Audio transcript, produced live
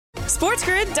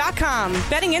SportsGrid.com.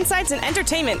 Betting insights and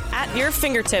entertainment at your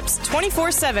fingertips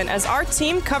 24/7 as our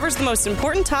team covers the most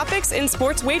important topics in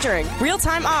sports wagering.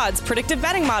 Real-time odds, predictive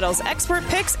betting models, expert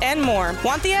picks, and more.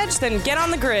 Want the edge? Then get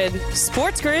on the grid.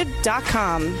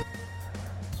 SportsGrid.com.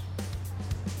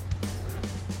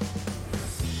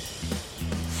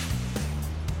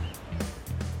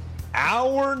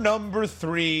 Hour number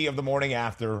 3 of the morning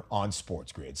after on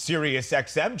Sports Grid. Sirius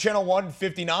XM, channel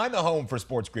 159, the home for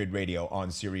Sports Grid Radio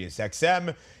on Sirius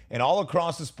XM. And all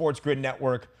across the Sports Grid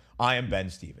network, I am Ben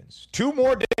Stevens. 2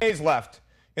 more days left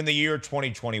in the year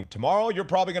 2020. Tomorrow, you're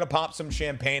probably going to pop some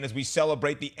champagne as we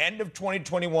celebrate the end of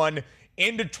 2021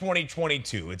 into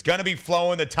 2022. It's going to be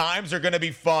flowing. The times are going to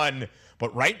be fun.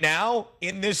 But right now,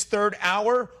 in this third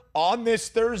hour, on this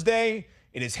Thursday,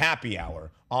 it is happy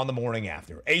hour on the morning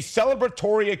after. A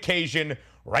celebratory occasion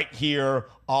right here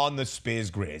on the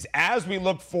Spiz Grizz. As we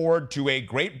look forward to a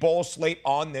great bowl slate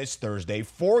on this Thursday,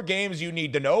 4 games you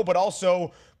need to know, but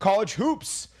also college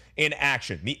hoops in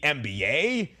action. The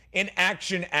NBA in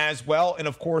action as well. And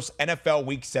of course, NFL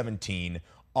Week 17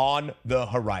 on the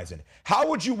horizon. How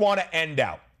would you want to end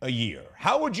out a year?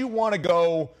 How would you want to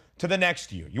go to the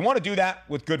next year? You want to do that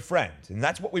with good friends. And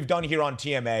that's what we've done here on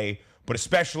TMA, but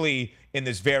especially in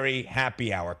this very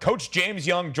happy hour. Coach James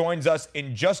Young joins us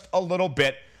in just a little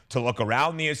bit to look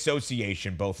around the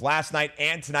association, both last night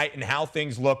and tonight, and how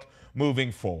things look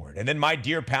moving forward. And then my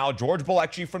dear pal, George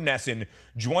Bolecki from Nesson,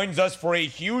 joins us for a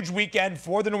huge weekend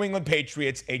for the New England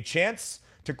Patriots, a chance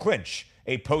to clinch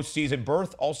a postseason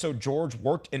berth. Also, George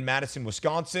worked in Madison,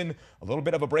 Wisconsin. A little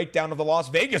bit of a breakdown of the Las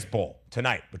Vegas Bowl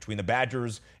tonight between the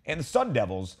Badgers and the Sun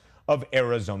Devils of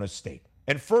Arizona State.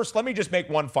 And first, let me just make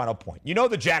one final point. You know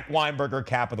the Jack Weinberger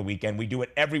cap of the weekend. We do it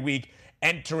every week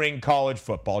entering college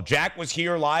football. Jack was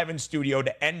here live in studio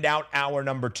to end out hour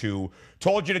number 2.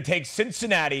 Told you to take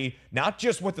Cincinnati, not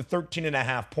just with the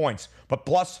 13.5 points, but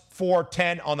plus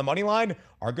 410 on the money line.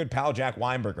 Our good pal Jack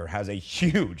Weinberger has a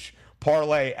huge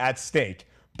parlay at stake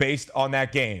based on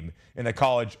that game in the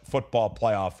college football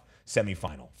playoff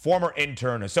semifinal. Former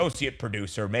intern, associate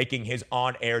producer, making his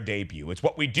on-air debut. It's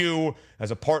what we do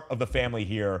as a part of the family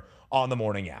here on the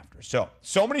morning after.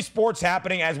 So many sports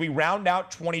happening as we round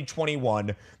out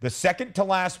 2021, the second to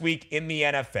last week in the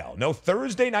NFL. No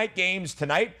Thursday night games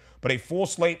tonight, but a full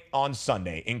slate on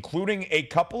Sunday, including a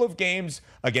couple of games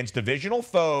against divisional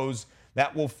foes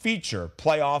that will feature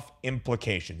playoff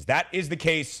implications. That is the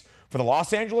case for the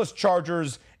Los Angeles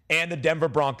Chargers and the Denver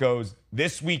Broncos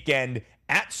this weekend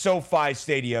at SoFi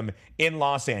Stadium in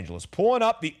Los Angeles. Pulling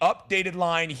up the updated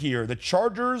line here. The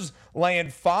Chargers laying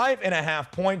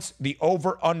 5.5 points. The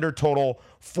over-under total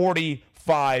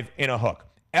 45 in a hook.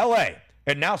 LA,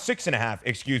 and now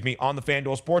 6.5, on the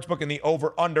FanDuel Sportsbook, and the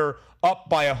over-under up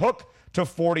by a hook to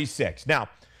 46. Now,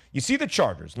 you see the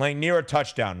Chargers laying near a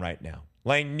touchdown right now.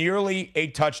 Laying nearly a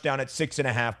touchdown at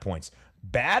 6.5 points.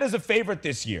 Bad as a favorite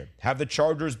this year have the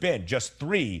Chargers been. Just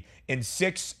 3 in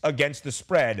 6 against the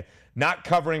spread, not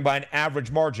covering by an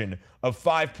average margin of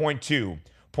 5.2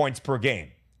 points per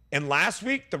game. And last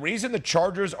week, the reason the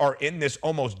Chargers are in this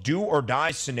almost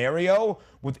do-or-die scenario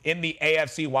within the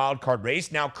AFC wildcard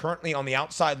race, now currently on the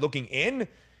outside looking in,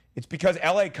 it's because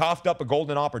LA coughed up a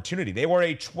golden opportunity. They were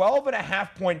a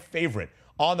 12.5-point favorite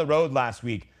on the road last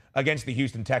week against the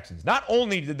Houston Texans. Not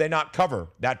only did they not cover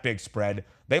that big spread,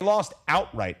 they lost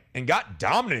outright and got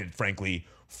dominated, frankly,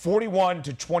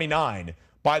 41-29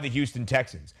 by the Houston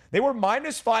Texans. They were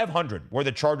minus 500 were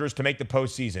the Chargers to make the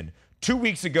postseason 2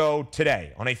 weeks ago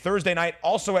today on a Thursday night,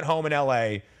 also at home in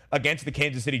LA against the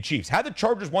Kansas City Chiefs. Had the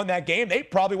Chargers won that game, they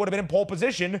probably would have been in pole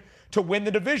position to win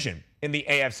the division in the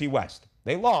AFC West.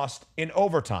 They lost in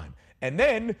overtime. And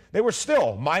then they were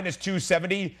still minus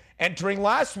 270 entering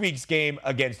last week's game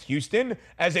against Houston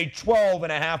as a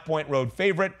 12.5-point road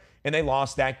favorite, and they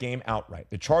lost that game outright.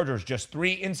 The Chargers just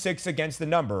 3 in 6 against the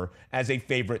number as a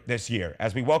favorite this year.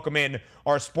 As we welcome in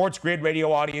our Sports Grid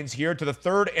radio audience here to the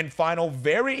third and final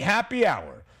very happy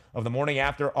hour of the morning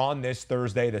after on this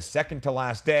Thursday, the second to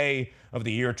last day of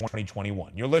the year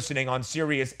 2021. You're listening on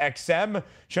Sirius XM,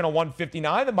 channel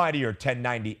 159, the mightier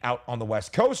 1090 out on the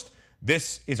West Coast.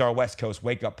 This is our West Coast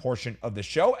wake-up portion of the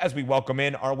show as we welcome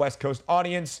in our West Coast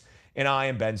audience, and I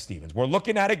am Ben Stevens. We're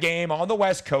looking at a game on the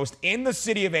West Coast in the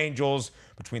City of Angels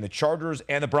between the Chargers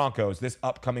and the Broncos this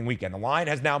upcoming weekend. The line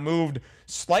has now moved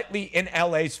slightly in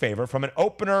LA's favor from an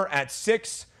opener at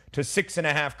 6 to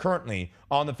 6.5 currently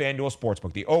on the FanDuel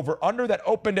Sportsbook. The over-under that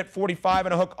opened at 45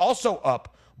 and a hook also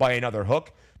up by another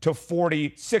hook to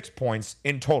 46 points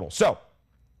in total. So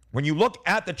when you look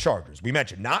at the Chargers, we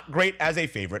mentioned not great as a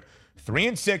favorite, 3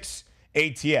 and 6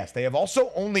 ATS. They have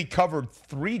also only covered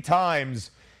 3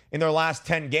 times in their last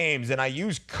 10 games, and I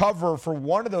used cover for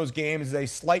one of those games as a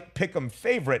slight pick'em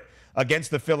favorite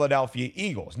against the Philadelphia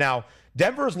Eagles. Now,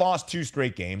 Denver's lost 2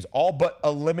 straight games, all but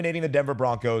eliminating the Denver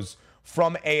Broncos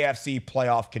from AFC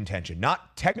playoff contention.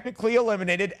 Not technically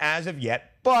eliminated as of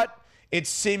yet, but it's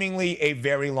seemingly a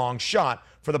very long shot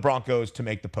for the Broncos to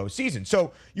make the postseason.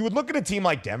 So you would look at a team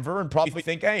like Denver and probably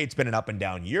think, hey, it's been an up and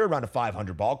down year around a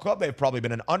 500 ball club. They've probably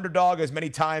been an underdog as many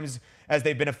times as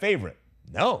they've been a favorite.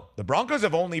 No, the Broncos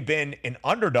have only been an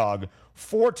underdog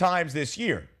 4 times this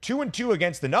year. 2-2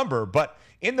 against the number, but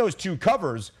in those 2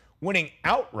 covers, winning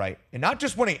outright, and not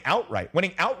just winning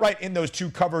outright in those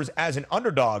 2 covers as an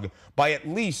underdog by at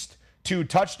least 2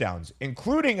 touchdowns,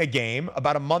 including a game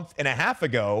about a month and a half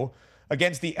ago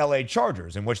against the LA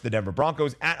Chargers, in which the Denver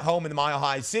Broncos at home in the Mile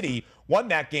High City won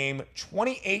that game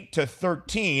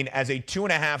 28-13 as a 2.5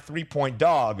 3-point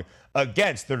dog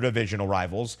against their divisional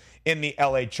rivals in the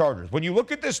LA Chargers. When you look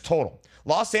at this total,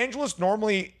 Los Angeles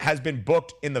normally has been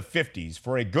booked in the 50s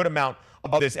for a good amount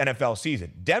of this NFL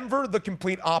season. Denver, the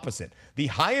complete opposite. The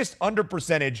highest under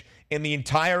percentage in the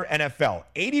entire NFL.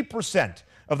 80%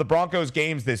 of the Broncos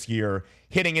games this year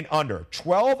hitting an under.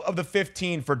 12 of the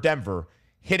 15 for Denver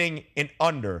hitting an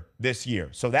under this year.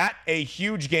 So that a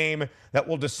huge game that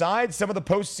will decide some of the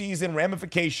postseason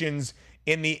ramifications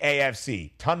in the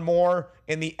AFC. Ton more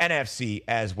in the NFC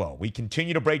as well. We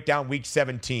continue to break down Week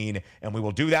 17, and we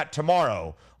will do that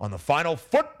tomorrow on the final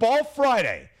Football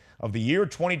Friday of the year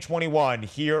 2021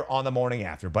 here on the morning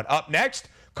after. But up next,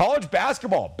 college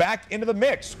basketball back into the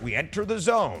mix. We enter the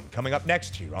zone coming up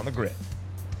next here on The Grid.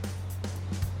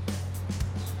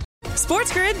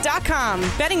 SportsGrid.com.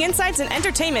 Betting insights and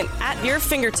entertainment at your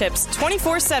fingertips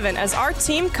 24/7 as our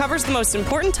team covers the most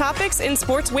important topics in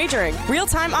sports wagering.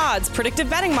 Real-time odds, predictive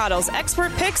betting models,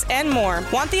 expert picks, and more.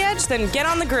 Want the edge? Then get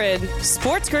on the grid.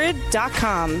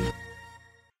 SportsGrid.com.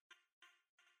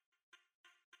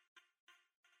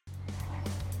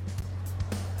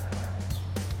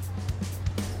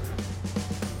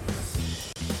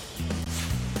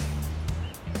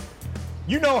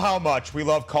 You know how much we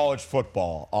love college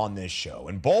football on this show,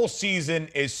 and bowl season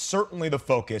is certainly the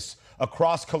focus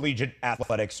across collegiate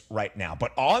athletics right now.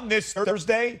 But on this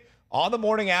Thursday, on the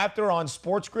morning after on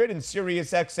Sports Grid and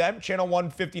Sirius XM, channel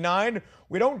 159,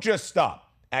 we don't just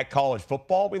stop at college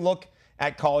football, we look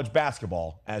at college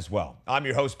basketball as well. I'm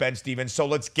your host, Ben Stevens, so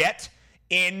let's get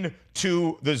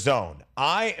into the zone.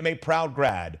 I am a proud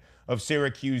grad of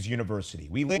Syracuse University.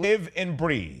 We live and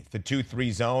breathe the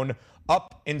 2-3 zone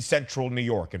up in central New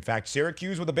York. In fact,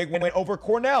 Syracuse with a big win over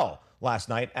Cornell last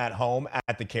night at home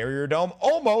at the Carrier Dome,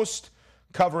 almost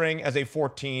covering as a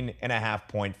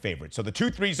 14.5-point favorite. So the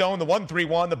 2-3 zone, the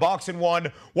 1-3-1, the box and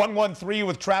 1-1-3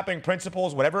 with trapping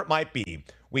principles, whatever it might be.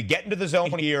 We get into the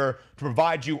zone here to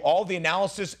provide you all the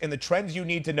analysis and the trends you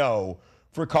need to know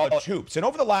for college hoops. And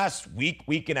over the last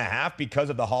week and a half, because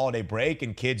of the holiday break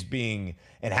and kids being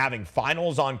and having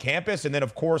finals on campus, and then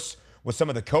of course with some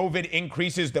of the COVID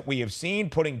increases that we have seen,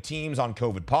 putting teams on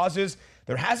COVID pauses,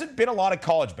 there hasn't been a lot of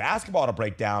college basketball to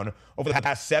break down over the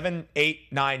past 7, 8,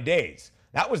 9 days.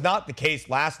 That was not the case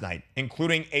last night,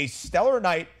 including a stellar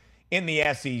night in the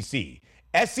SEC.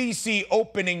 SEC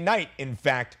opening night, in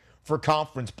fact, for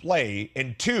conference play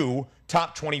in 2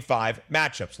 top 25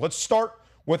 matchups. Let's start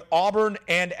with Auburn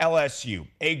and LSU.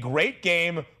 A great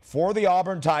game for the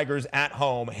Auburn Tigers at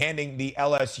home, handing the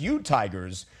LSU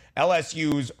Tigers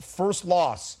LSU's first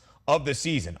loss of the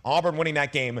season. Auburn winning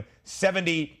that game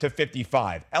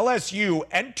 70-55. LSU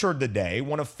entered the day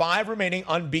one of 5 remaining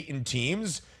unbeaten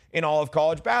teams in all of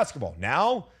college basketball.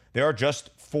 Now there are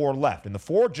just 4 left. And the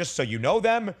 4, just so you know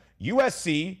them,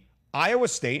 USC, Iowa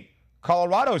State,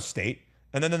 Colorado State,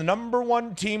 and then the number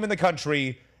 1 team in the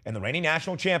country and the reigning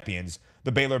national champions,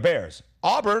 the Baylor Bears.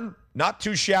 Auburn, not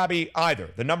too shabby either.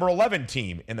 The number 11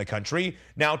 team in the country,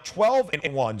 now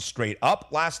 12-1 straight up.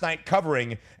 Last night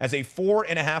covering as a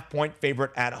 4.5-point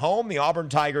favorite at home. The Auburn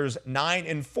Tigers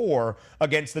 9-4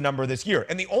 against the number this year.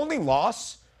 And the only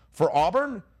loss for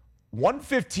Auburn,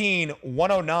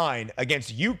 115-109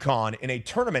 against UConn in a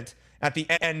tournament at the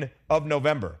end of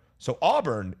November. So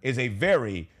Auburn is a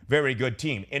very, very good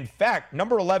team. In fact,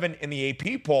 number 11 in the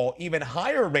AP poll, even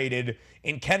higher rated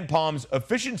in Ken Palm's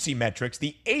efficiency metrics,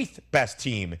 the 8th best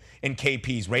team in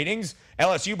KP's ratings.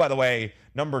 LSU, by the way,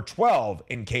 number 12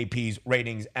 in KP's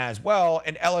ratings as well.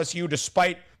 And LSU,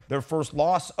 despite their first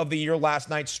loss of the year last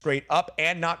night straight up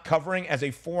and not covering as a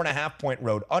 4.5-point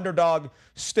road underdog,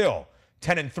 still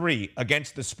 10-3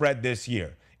 against the spread this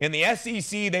year. In the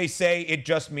SEC, they say it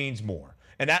just means more.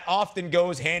 And that often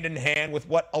goes hand in hand with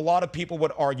what a lot of people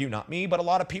would argue, not me, but a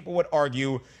lot of people would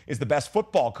argue is the best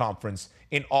football conference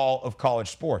in all of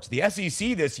college sports. The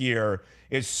SEC this year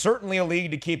is certainly a league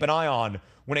to keep an eye on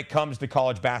when it comes to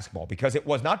college basketball, because it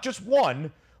was not just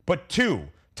one, but two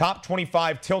top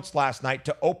 25 tilts last night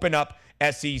to open up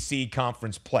SEC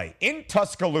conference play. In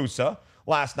Tuscaloosa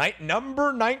last night,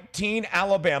 number 19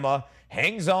 Alabama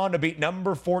hangs on to beat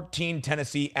number 14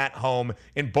 Tennessee at home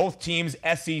in both teams'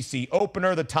 SEC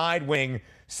opener. The Tide wing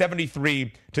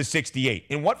 73-68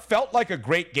 in what felt like a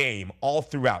great game all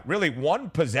throughout. Really one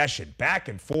possession, back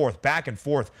and forth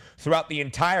throughout the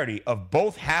entirety of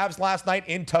both halves last night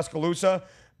in Tuscaloosa.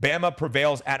 Bama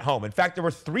prevails at home. In fact, there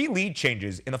were 3 lead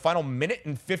changes in the final minute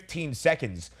and 15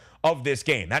 seconds of this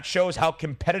game. That shows how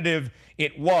competitive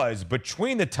it was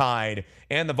between the Tide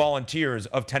and the Volunteers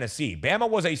of Tennessee. Bama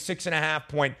was a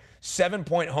 6.5-point,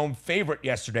 7-point home favorite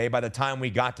yesterday by the time we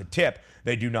got to tip.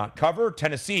 They do not cover.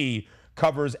 Tennessee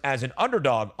covers as an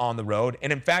underdog on the road.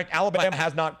 And in fact, Alabama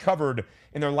has not covered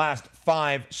in their last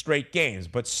 5 straight games,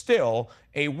 but still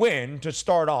a win to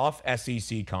start off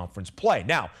SEC conference play.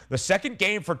 Now, the second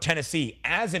game for Tennessee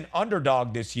as an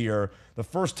underdog this year, the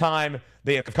first time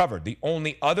they have covered. The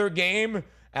only other game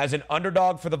as an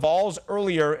underdog for the Vols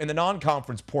earlier in the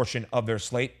non-conference portion of their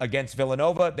slate against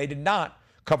Villanova. They did not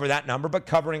cover that number, but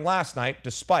covering last night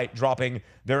despite dropping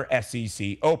their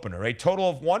SEC opener. A total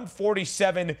of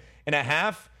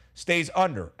 147.5 stays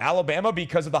under. Alabama,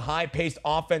 because of the high-paced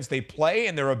offense they play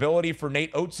and their ability for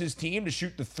Nate Oates' team to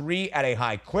shoot the 3 at a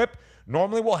high clip,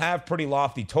 normally will have pretty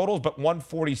lofty totals, but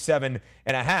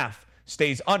 147.5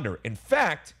 stays under. In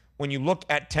fact, when you look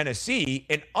at Tennessee,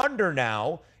 an under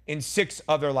now in 6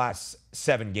 of their last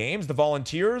 7 games. The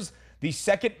Volunteers, the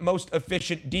second most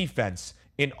efficient defense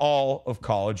in all of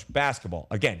college basketball.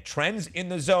 Again, trends in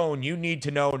the zone you need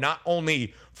to know not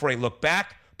only for a look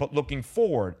back, but looking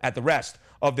forward at the rest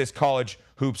of this college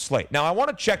hoop slate. Now, I want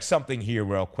to check something here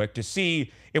real quick to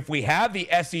see if we have the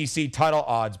SEC title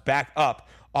odds back up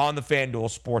on the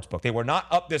FanDuel Sportsbook. They were not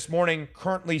up this morning,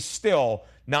 currently still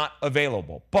not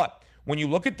available. But when you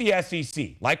look at the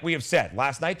SEC, like we have said,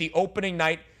 last night, the opening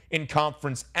night in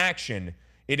conference action,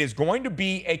 it is going to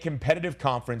be a competitive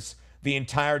conference the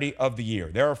entirety of the year.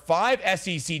 There are 5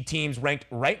 SEC teams ranked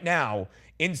right now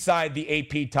inside the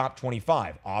AP top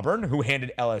 25. Auburn, who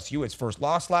handed LSU its first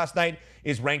loss last night,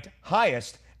 is ranked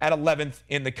highest at 11th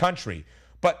in the country.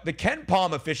 But the Ken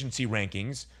Pom efficiency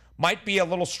rankings might be a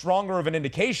little stronger of an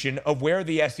indication of where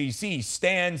the SEC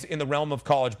stands in the realm of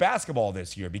college basketball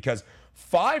this year, because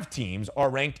 5 teams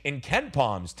are ranked in Ken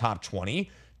Pom's top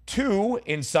 20, 2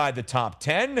 inside the top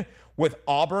 10, with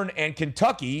Auburn and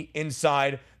Kentucky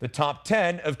inside the top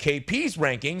 10 of KP's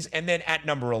rankings. And then at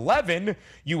number 11,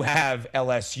 you have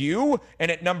LSU,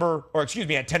 and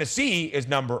at Tennessee is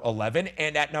number 11,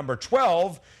 and at number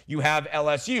 12, you have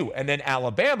LSU, and then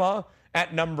Alabama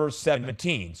at number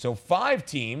 17. So 5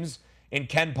 teams in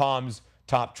Ken Pom's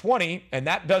top 20, and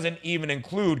that doesn't even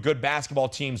include good basketball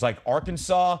teams like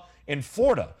Arkansas and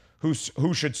Florida, who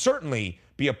should certainly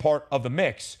be a part of the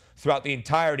mix throughout the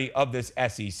entirety of this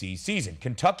SEC season.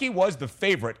 Kentucky was the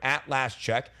favorite at last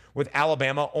check, with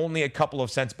Alabama only a couple of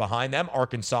cents behind them.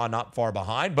 Arkansas not far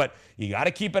behind, but you got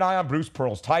to keep an eye on Bruce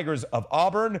Pearl's Tigers of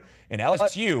Auburn, and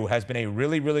LSU has been a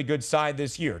really, really good side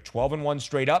this year. 12-1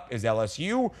 straight up is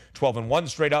LSU. 12-1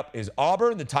 straight up is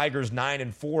Auburn. The Tigers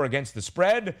 9-4 against the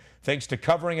spread, thanks to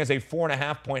covering as a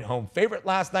 4.5-point home favorite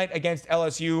last night against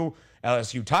LSU.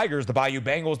 LSU Tigers, the Bayou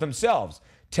Bengals themselves,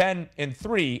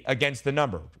 10-3 against the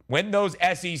number. When those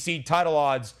SEC title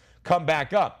odds come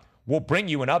back up, we'll bring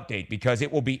you an update, because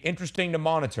it will be interesting to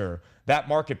monitor that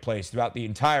marketplace throughout the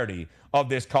entirety of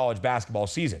this college basketball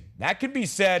season. That could be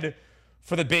said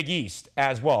for the Big East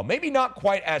as well. Maybe not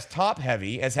quite as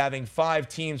top-heavy as having 5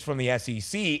 teams from the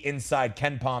SEC inside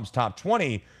Ken Pom's top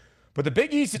 20, but the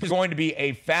Big East is going to be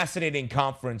a fascinating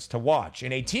conference to watch,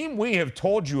 and a team we have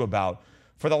told you about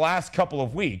for the last couple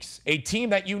of weeks, a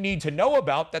team that you need to know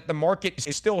about that the market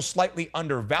is still slightly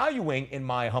undervaluing, in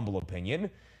my humble opinion,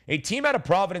 a team out of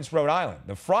Providence, Rhode Island,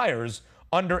 the Friars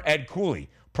under Ed Cooley.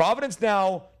 Providence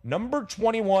now number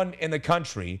 21 in the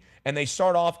country, and they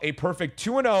start off a perfect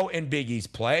 2-0 in Big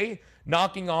East play,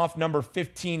 knocking off number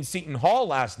 15 Seton Hall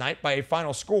last night by a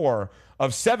final score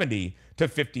of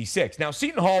 70-56. Now,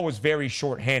 Seton Hall was very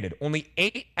shorthanded. Only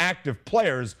 8 active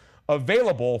players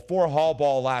available for Hall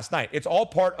ball last night. It's all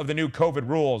part of the new COVID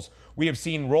rules we have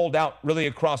seen rolled out really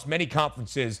across many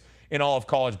conferences in all of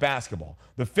college basketball.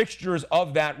 The fixtures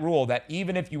of that rule, that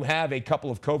even if you have a couple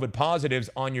of COVID positives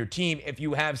on your team, if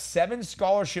you have 7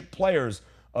 scholarship players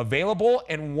available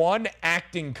and 1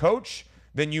 acting coach,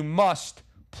 then you must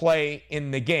play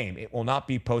in the game. It will not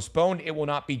be postponed. It will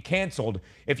not be canceled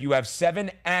if you have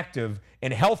 7 active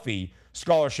and healthy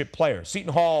scholarship players.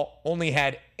 Seton Hall only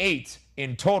had 8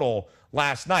 in total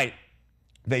last night.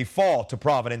 They fall to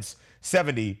Providence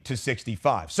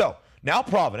 70-65. So now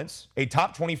Providence, a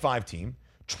top 25 team,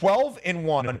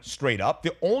 12-1 straight up.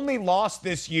 The only loss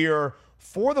this year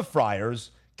for the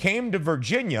Friars came to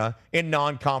Virginia in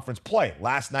non-conference play.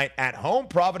 Last night at home,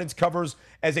 Providence covers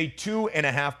as a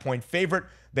 2.5-point favorite.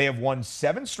 They have won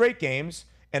 7 straight games,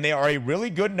 and they are a really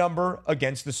good number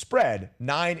against the spread.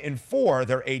 9-4,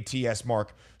 their ATS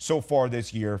mark so far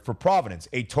this year for Providence.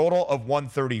 A total of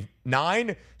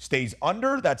 139 stays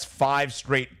under. That's 5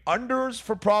 straight unders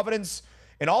for Providence.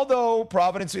 And although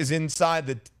Providence is inside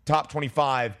the top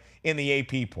 25 in the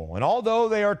AP poll, and although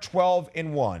they are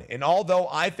 12-1, and although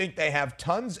I think they have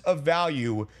tons of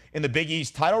value in the Big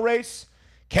East title race,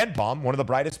 Ken Baum, one of the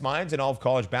brightest minds in all of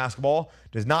college basketball,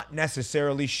 does not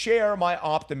necessarily share my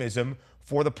optimism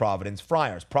for the Providence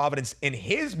Friars. Providence, in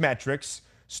his metrics,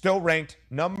 still ranked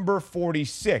number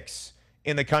 46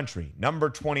 in the country, number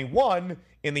 21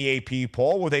 in the AP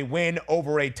poll, with a win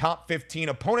over a top 15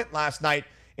 opponent last night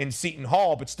in Seton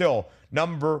Hall, but still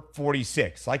number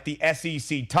 46. Like the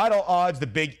SEC title odds, the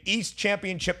Big East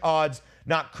championship odds,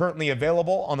 not currently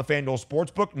available on the FanDuel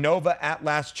Sportsbook. Nova, at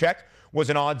last check, was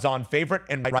an odds-on favorite,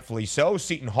 and rightfully so.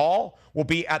 Seton Hall will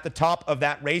be at the top of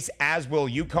that race, as will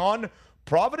UConn.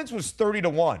 Providence was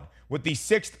 30-1 with the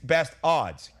 6th best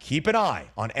odds. Keep an eye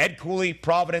on Ed Cooley,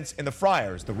 Providence, and the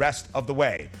Friars the rest of the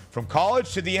way. From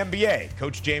college to the NBA,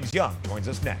 Coach James Young joins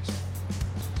us next.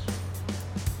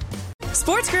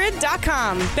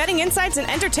 SportsGrid.com. Betting insights and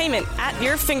entertainment at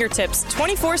your fingertips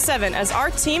 24/7 as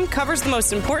our team covers the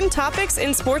most important topics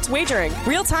in sports wagering.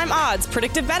 Real-time odds,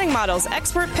 predictive betting models,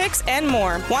 expert picks, and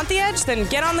more. Want the edge? Then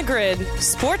get on the grid.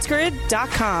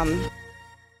 SportsGrid.com.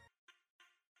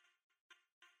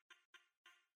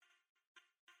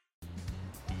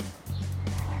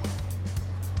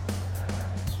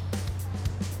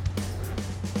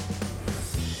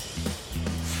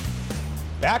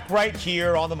 Back right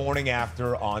here on the morning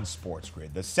after on Sports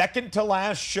Grid, the second to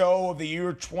last show of the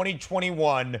year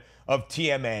 2021 of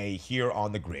TMA here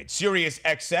on the grid. Sirius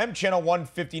XM, channel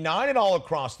 159, and all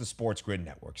across the Sports Grid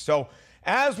network. So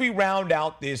as we round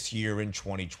out this year in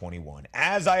 2021,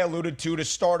 as I alluded to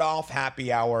start off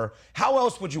happy hour, how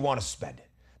else would you want to spend it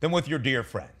than with your dear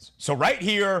friends? So right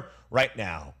here, right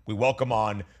now, we welcome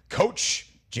on Coach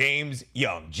James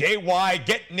Young. JY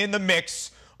getting in the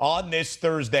mix on this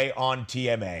Thursday on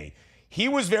TMA. He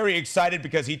was very excited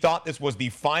because he thought this was the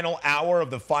final hour of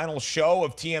the final show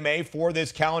of TMA for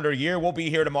this calendar year. We'll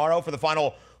be here tomorrow for the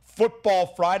final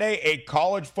Football Friday, a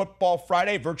college football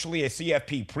Friday, virtually a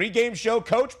CFP pregame show,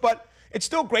 Coach, but it's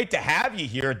still great to have you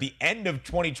here at the end of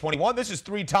 2021. This is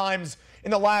 3 times in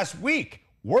the last week.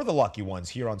 We're the lucky ones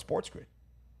here on Sports Grid.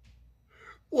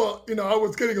 Well, I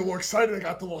was getting a little excited. I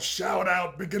got the little shout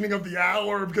out beginning of the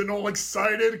hour. I'm getting all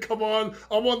excited. Come on.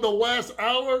 I'm on the last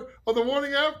hour of the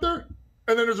morning after,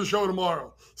 and then there's a show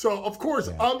tomorrow. So, of course,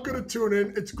 I'm going to tune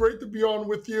in. It's great to be on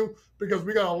with you because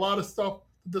we got a lot of stuff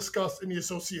to discuss in the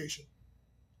association.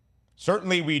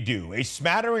 Certainly we do. A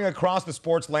smattering across the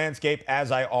sports landscape,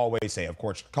 as I always say. Of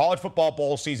course, college football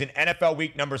bowl season, NFL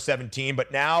week number 17,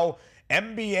 but now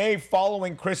NBA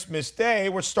following Christmas Day,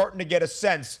 we're starting to get a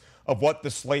sense of what the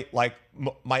slate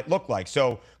might look like.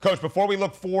 So, Coach, before we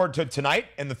look forward to tonight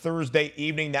and the Thursday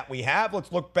evening that we have,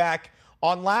 let's look back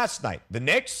on last night. The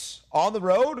Knicks on the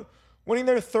road, winning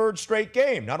their 3rd straight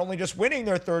game. Not only just winning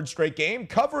their 3rd straight game,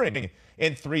 covering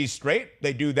in 3 straight.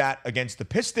 They do that against the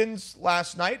Pistons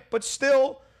last night, but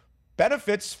still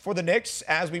benefits for the Knicks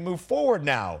as we move forward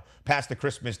now past the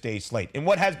Christmas Day slate. In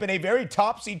what has been a very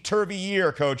topsy-turvy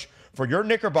year, Coach, for your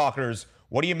Knickerbockers,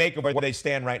 what do you make of where they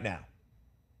stand right now?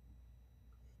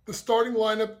 The starting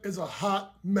lineup is a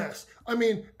hot mess. I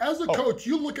mean, as a coach,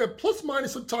 you look at plus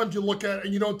minus, sometimes you look at it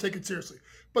and you don't take it seriously.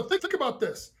 But think about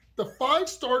this. The 5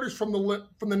 starters from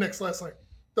the Knicks last night,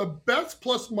 the best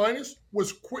plus minus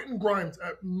was Quentin Grimes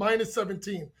at minus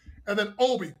 17. And then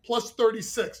Obi plus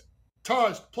 36.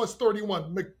 Taj plus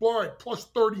 31. McBride plus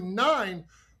 39.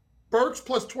 Burks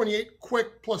plus 28.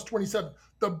 Quick plus 27.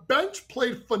 The bench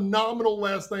played phenomenal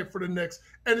last night for the Knicks,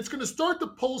 and it's going to start to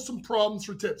pose some problems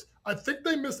for Tibbs. I think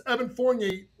they missed Evan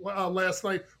Fournier last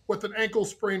night with an ankle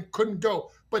sprain, couldn't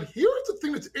go. But here's the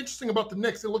thing that's interesting about the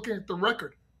Knicks. They're looking at the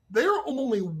record. They're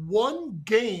only 1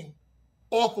 game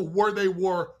off of where they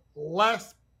were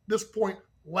this point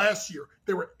last year.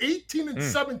 They were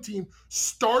 18-17,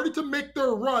 started to make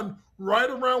their run right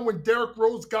around when Derrick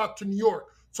Rose got to New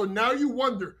York. So now you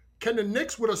wonder, Can the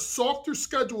Knicks, with a softer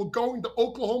schedule going to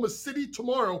Oklahoma City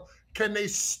tomorrow, can they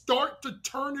start to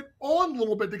turn it on a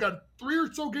little bit? They got 3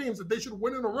 or so games that they should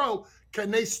win in a row.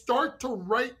 Can they start to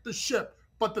right the ship?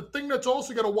 But the thing that's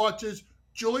also got to watch is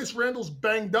Julius Randle's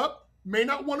banged up, may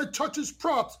not want to touch his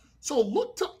props. So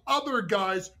look to other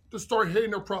guys to start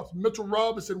hitting their props. Mitchell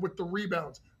Robinson with the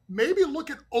rebounds. Maybe look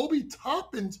at Obi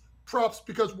Toppin's props,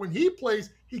 because when he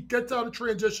plays, he gets out of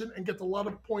transition and gets a lot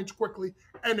of points quickly.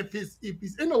 And if he's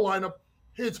in the lineup,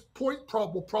 his point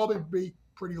prop will probably be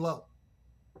pretty low.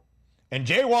 And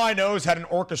JY knows how to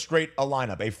orchestrate a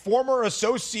lineup. A former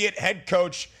associate head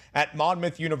coach at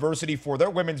Monmouth University for their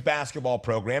women's basketball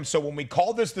program. So when we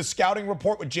call this the scouting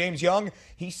report with James Young,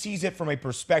 he sees it from a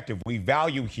perspective we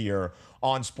value here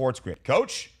on Sports Grid.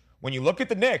 Coach, when you look at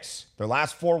the Knicks, their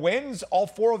last 4 wins, all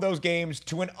 4 of those games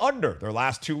to an under. Their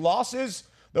last 2 losses,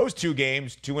 those 2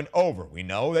 games to an over. We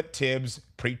know that Tibbs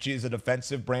preaches a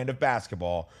defensive brand of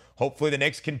basketball. Hopefully the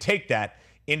Knicks can take that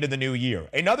into the new year.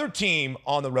 Another team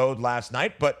on the road last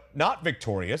night, but not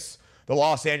victorious, the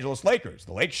Los Angeles Lakers.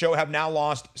 The Lake Show have now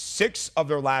lost 6 of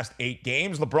their last 8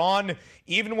 games. LeBron,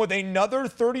 even with another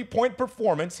 30-point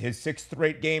performance, his 6th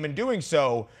straight game in doing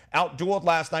so, outdueled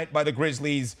last night by the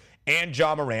Grizzlies and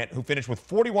Ja Morant, who finished with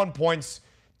 41 points,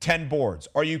 10 boards.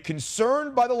 Are you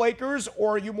concerned by the Lakers,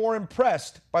 or are you more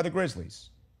impressed by the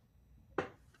Grizzlies?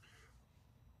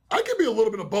 I can be a little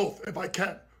bit of both if I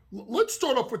can. Let's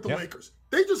start off with the Lakers.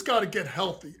 They just got to get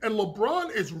healthy. And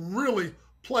LeBron is really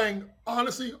playing,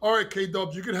 honestly, all right,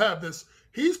 K-Dubs, you can have this.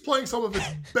 He's playing some of his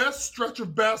best stretch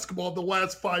of basketball the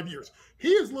last 5 years. He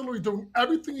is literally doing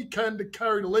everything he can to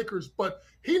carry the Lakers, but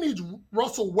he needs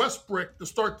Russell Westbrook to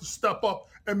start to step up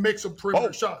and make some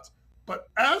perimeter shots. But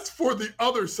as for the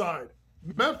other side,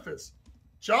 Memphis,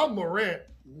 Ja Morant,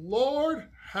 Lord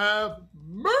have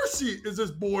mercy, is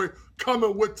this boy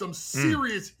coming with some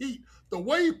serious heat. The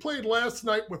way he played last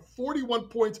night with 41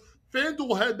 points,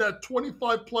 FanDuel had that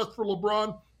 25 plus for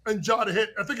LeBron, and Ja to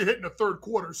hit. I think it hit in the 3rd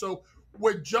quarter. So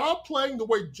with Ja playing the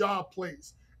way Ja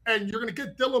plays, and you're going to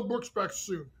get Dylan Brooks back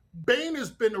soon. Bane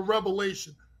has been a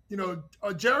revelation. You know,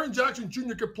 Jaren Jackson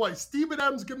Jr. could play. Steven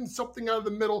Adams giving something out of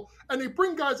the middle, and they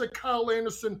bring guys like Kyle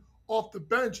Anderson off the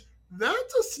bench.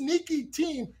 That's a sneaky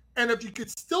team, and if you could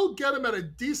still get them at a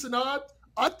decent odd,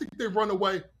 I think they run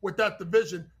away with that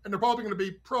division, and they're probably going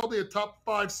to be a top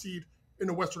 5 seed in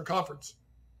the Western Conference.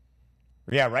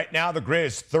 Yeah, right now the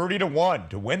Grizz 30-1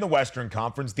 to win the Western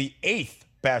Conference, the 8th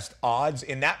best odds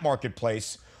in that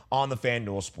marketplace on the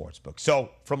FanDuel Sportsbook. So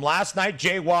from last night,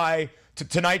 JY, to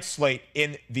tonight's slate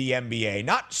in the NBA.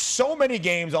 Not so many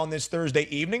games on this Thursday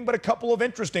evening, but a couple of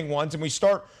interesting ones. And we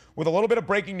start with a little bit of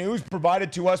breaking news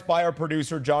provided to us by our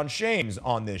producer, John Shames,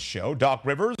 on this show. Doc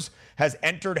Rivers has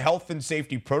entered health and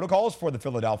safety protocols for the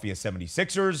Philadelphia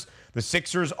 76ers. The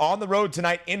Sixers on the road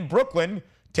tonight in Brooklyn,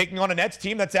 taking on a Nets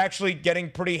team that's actually getting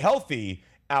pretty healthy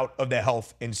out of the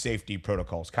health and safety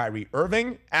protocols. Kyrie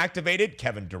Irving activated,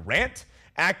 Kevin Durant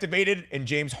activated, and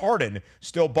James Harden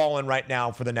still balling right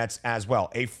now for the Nets as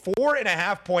well. A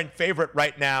 4.5-point favorite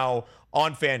right now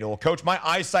on FanDuel. Coach, my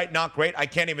eyesight not great. I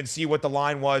can't even see what the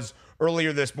line was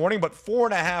earlier this morning, but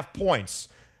 4.5 points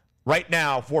right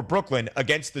now for Brooklyn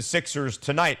against the Sixers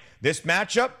tonight. This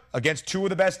matchup against 2 of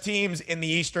the best teams in the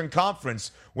Eastern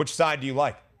Conference. Which side do you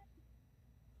like?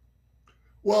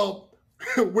 Well,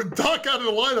 with Doc out of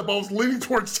the lineup, I was leaning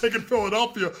towards taking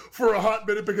Philadelphia for a hot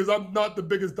minute because I'm not the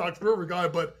biggest Doc River guy,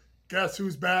 but guess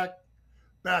who's back?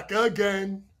 Back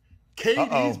again.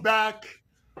 KD's back.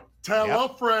 Tell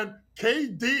a friend.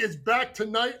 KD is back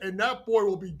tonight, and that boy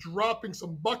will be dropping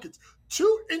some buckets.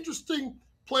 2 interesting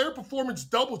player performance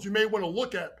doubles you may want to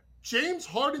look at. James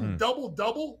Harden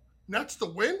double-double, Nets to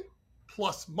win,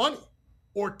 plus money.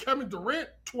 Or Kevin Durant,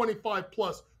 25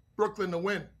 plus, Brooklyn to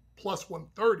win, plus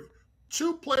 130.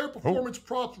 2 player performance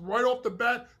props right off the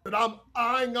bat that I'm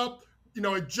eyeing up. You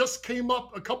know, it just came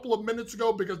up a couple of minutes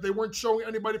ago because they weren't showing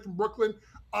anybody from Brooklyn.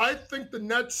 I think the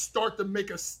Nets start to make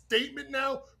a statement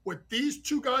now with these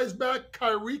 2 guys back.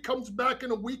 Kyrie comes back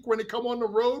in a week when they come on the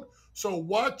road. So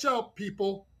watch out,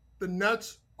 people. The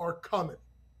Nets are coming.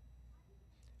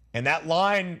 And that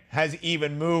line has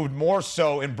even moved more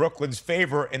so in Brooklyn's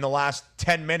favor in the last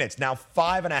 10 minutes. Now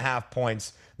 5.5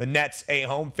 points. The Nets, a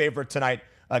home favorite tonight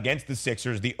against the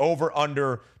Sixers. The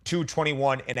over-under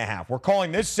 221.5. We're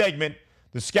calling this segment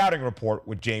the Scouting Report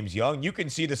with James Young. You can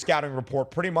see the Scouting Report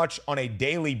pretty much on a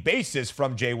daily basis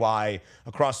from JY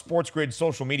across Sports Grid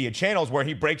social media channels, where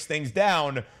he breaks things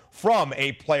down from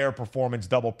a player performance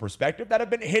double perspective that have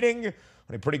been hitting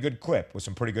on a pretty good clip with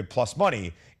some pretty good plus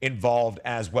money involved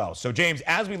as well. So, James,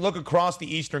 as we look across the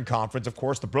Eastern Conference, of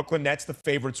course, the Brooklyn Nets, the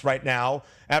favorites right now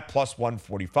at plus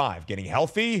 145. Getting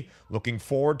healthy, looking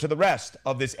forward to the rest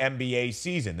of this NBA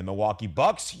season. The Milwaukee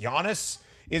Bucks, Giannis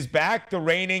is back, the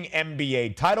reigning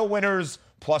NBA title winners,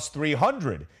 plus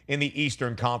 300 in the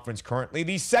Eastern Conference currently,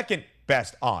 the second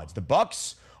best odds. The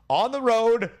Bucks on the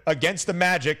road against the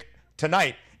Magic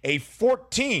tonight, a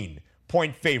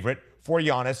 14-point favorite for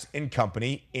Giannis and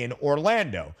company in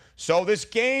Orlando. So this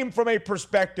game, from a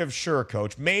perspective, sure,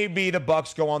 Coach, maybe the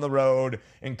Bucks go on the road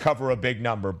and cover a big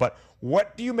number. But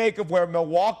what do you make of where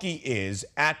Milwaukee is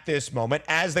at this moment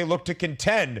as they look to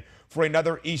contend for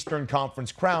another Eastern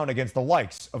Conference crown against the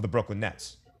likes of the Brooklyn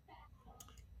Nets?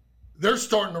 They're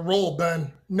starting to roll,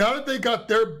 Ben. Now that they got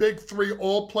their big three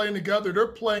all playing together, they're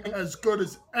playing as good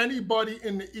as anybody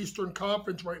in the Eastern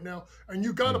Conference right now. And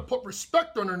you got to put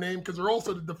respect on their name because they're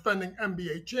also the defending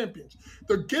NBA champions.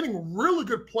 They're getting really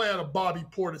good play out of Bobby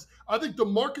Portis. I think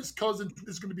DeMarcus Cousins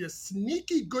is going to be a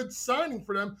sneaky good signing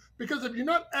for them because if you're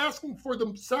not asking for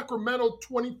the Sacramento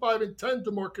 25-10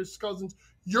 DeMarcus Cousins,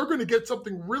 you're going to get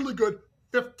something really good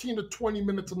 15 to 20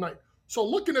 minutes a night. So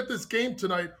looking at this game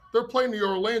tonight, they're playing the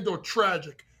Orlando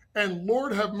Tragic. And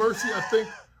Lord have mercy, I think,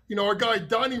 our guy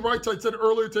Donnie Rightside said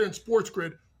earlier today in Sports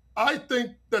Grid, I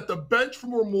think that the bench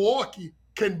from Milwaukee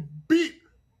can beat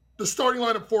the starting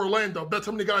lineup for Orlando. That's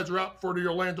how many guys are out for the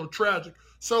Orlando Tragic.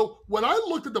 So when I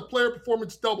looked at the player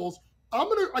performance doubles,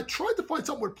 I tried to find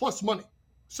something with plus money.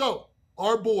 So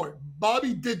our boy,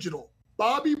 Bobby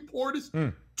Portis,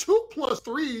 2 plus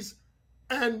 3s,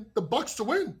 and the Bucks to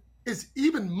win is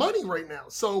even money right now.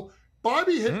 So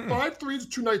Bobby hit 5 threes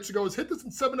 2 nights ago. Has hit this in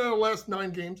 7 out of the last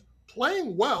 9 games.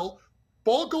 Playing well.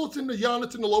 Ball goes into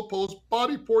Giannis in the low post.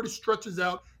 Bobby Portis stretches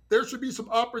out. There should be some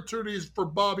opportunities for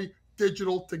Bobby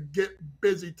Digital to get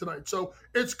busy tonight. So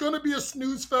it's going to be a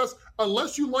snooze fest.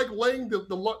 Unless you like laying the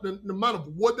amount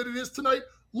of wood that it is tonight,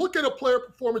 look at a player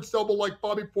performance double like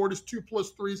Bobby Portis, 2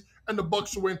 plus 3s, and the Bucks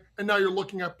to win. And now you're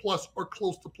looking at plus or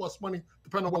close to plus money,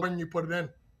 depending on when you put it in.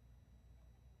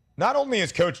 Not only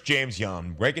is Coach James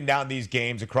Young breaking down these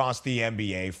games across the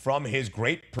NBA from his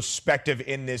great perspective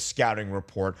in this scouting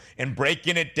report and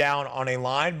breaking it down on a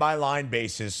line-by-line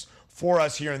basis for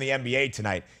us here in the NBA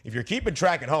tonight. If you're keeping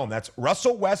track at home, that's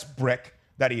Russell Westbrook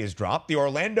that he has dropped, the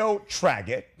Orlando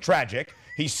Tragic.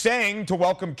 He's saying to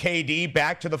welcome KD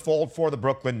back to the fold for the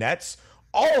Brooklyn Nets.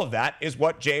 All of that is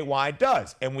what JY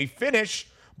does. And we finish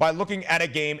by looking at a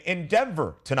game in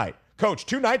Denver tonight. Coach,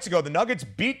 2 nights ago, the Nuggets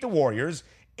beat the Warriors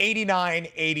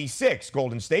 89-86.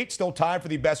 Golden State still tied for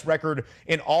the best record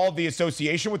in all of the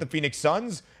association with the Phoenix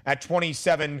Suns at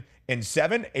 27-7,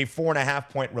 a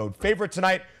 4.5-point road favorite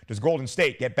tonight. Does Golden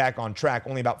State get back on track?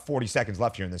 Only about 40 seconds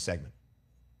left here in this segment.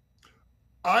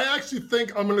 I actually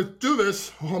think I'm going to do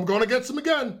this. I'm going against him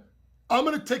again. I'm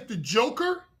going to take the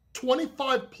Joker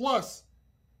 25 plus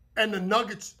and the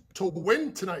Nuggets to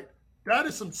win tonight. That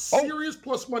is some serious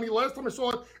plus money. Last time I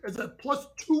saw it is at plus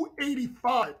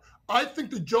 285. I think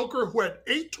the Joker, who had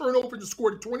 8 turnovers and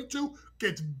scored 22,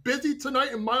 gets busy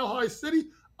tonight in Mile High City.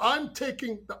 I'm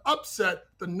taking the upset,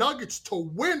 the Nuggets to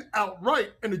win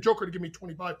outright, and the Joker to give me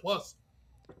 25 plus.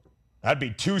 That'd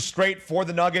be 2 straight for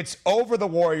the Nuggets over the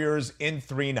Warriors in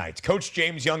 3 nights. Coach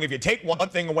James Young, if you take one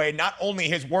thing away, not only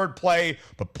his wordplay,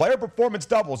 but player performance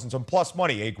doubles and some plus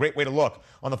money, a great way to look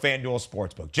on the FanDuel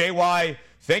Sportsbook. JY,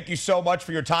 thank you so much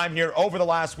for your time here over the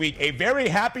last week. A very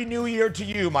happy new year to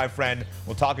you, my friend.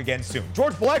 We'll talk again soon.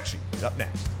 George Balekshi is up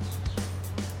next.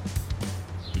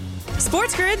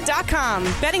 SportsGrid.com.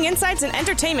 Betting insights and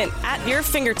entertainment at your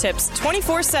fingertips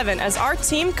 24/7 as our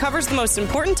team covers the most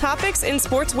important topics in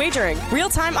sports wagering.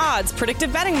 Real-time odds,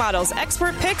 predictive betting models,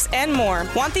 expert picks, and more.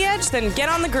 Want the edge? Then get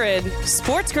on the grid.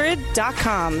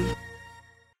 SportsGrid.com.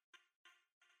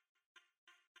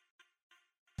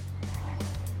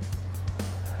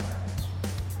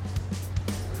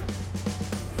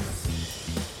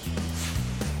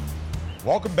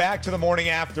 Welcome back to the morning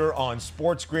after on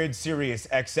Sports Grid Sirius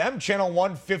XM, channel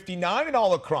 159, and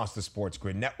all across the Sports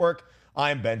Grid network.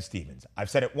 I'm Ben Stevens. I've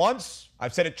said it once,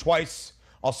 I've said it twice,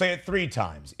 I'll say it 3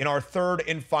 times in our third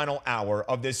and final hour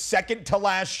of this second to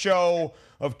last show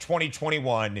of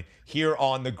 2021 here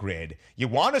on the grid. You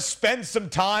want to spend some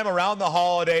time around the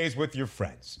holidays with your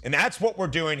friends, and that's what we're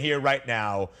doing here right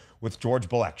now with George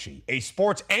Balekshi, a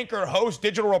sports anchor, host,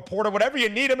 digital reporter, whatever you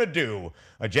need him to do,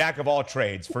 a jack of all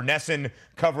trades for Nesson,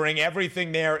 covering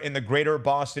everything there in the greater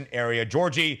Boston area.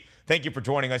 Georgie, thank you for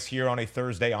joining us here on a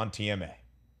Thursday on TMA.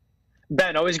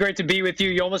 Ben, always great to be with you.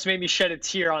 You almost made me shed a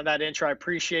tear on that intro. I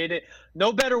appreciate it.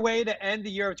 No better way to end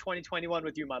the year of 2021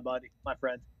 with you, my buddy, my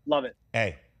friend. Love it.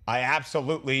 Hey, I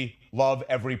absolutely love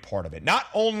every part of it. Not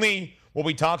only will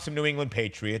we talk some New England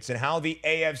Patriots and how the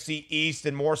AFC East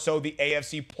and more so the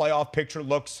AFC playoff picture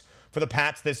looks for the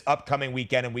Pats this upcoming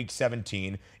weekend in Week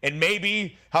 17, and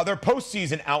maybe how their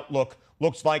postseason outlook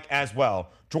looks like as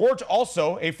well. George,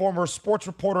 also a former sports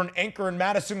reporter and anchor in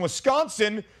Madison,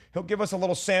 Wisconsin, he'll give us a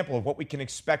little sample of what we can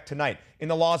expect tonight in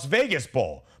the Las Vegas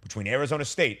Bowl between Arizona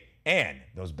State and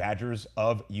those Badgers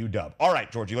of UW. All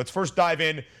right, Georgie, let's first dive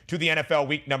in to the NFL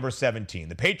week number 17.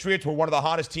 The Patriots were one of the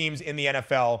hottest teams in the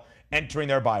NFL entering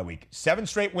their bye week. 7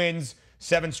 straight wins,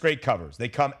 7 straight covers. They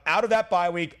come out of that bye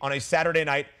week on a Saturday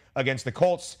night against the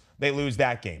Colts. They lose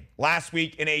that game. Last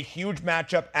week in a huge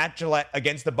matchup at Gillette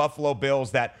against the Buffalo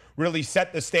Bills that really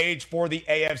set the stage for the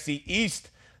AFC East,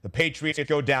 the Patriots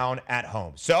go down at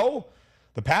home. So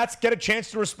the Pats get a chance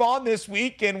to respond this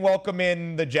week and welcome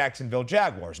in the Jacksonville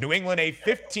Jaguars. New England, a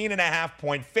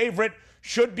 15.5-point favorite.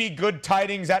 Should be good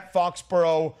tidings at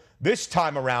Foxborough this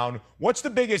time around. What's the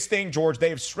biggest thing, George, they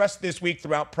have stressed this week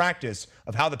throughout practice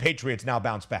of how the Patriots now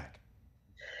bounce back?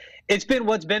 It's been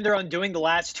what's been their undoing the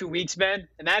last 2 weeks, Ben.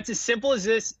 And that's as simple as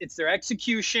this. It's their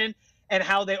execution and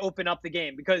how they open up the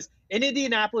game. Because in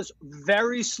Indianapolis,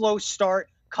 very slow start.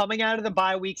 Coming out of the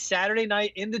bye week, Saturday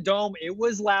night in the Dome, it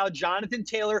was loud. Jonathan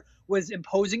Taylor was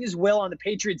imposing his will on the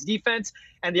Patriots defense,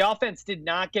 and the offense did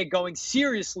not get going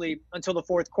seriously until the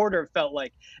fourth quarter, it felt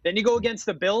like. Then you go against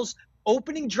the Bills,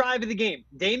 opening drive of the game.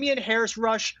 Damian Harris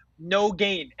rush, no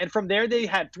gain. And from there, they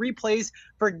had 3 plays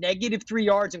for -3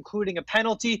 yards, including a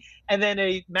penalty, and then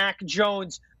a Mac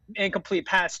Jones incomplete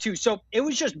pass, too. So it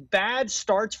was just bad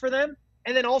starts for them.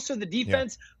 And then also the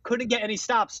defense couldn't get any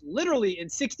stops. Literally in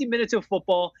 60 minutes of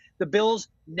football, the Bills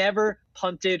never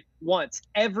punted once.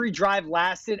 Every drive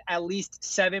lasted at least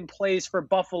 7 plays for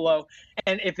Buffalo.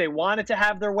 And if they wanted to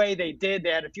have their way, they did.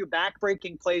 They had a few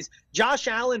back-breaking plays. Josh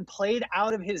Allen played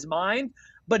out of his mind,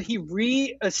 but he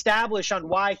reestablished on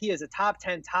why he is a top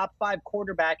 10, top 5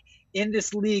 quarterback in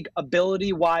this league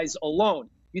ability-wise alone.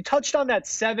 You touched on that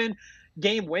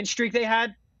 7-game win streak they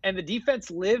had, and the defense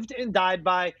lived and died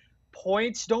by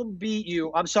points don't beat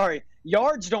you. I'm sorry,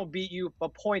 yards don't beat you,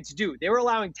 but points do. They were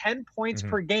allowing 10 points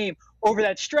per game over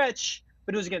that stretch,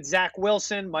 but it was against Zach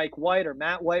Wilson, Mike White, or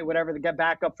Matt White, whatever, the guy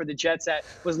backup for the Jets that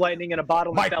was lightning in a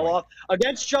bottle and fell off.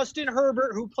 Against Justin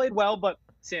Herbert, who played well, but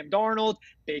Sam Darnold,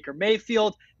 Baker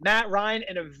Mayfield, Matt Ryan,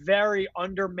 and a very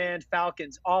undermanned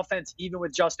Falcons offense, even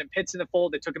with Justin Pitts in the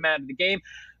fold. They took him out of the game.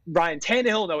 Ryan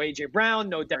Tannehill, no A.J. Brown,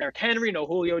 no Derrick Henry, no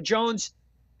Julio Jones.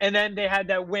 And then they had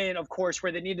that win, of course,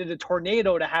 where they needed a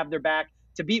tornado to have their back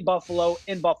to beat Buffalo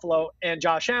in Buffalo and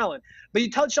Josh Allen. But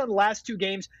you touched on the last 2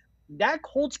 games. That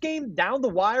Colts game down the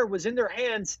wire was in their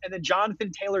hands, and then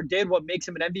Jonathan Taylor did what makes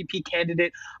him an MVP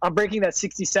candidate on breaking that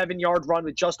 67-yard run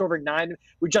with just over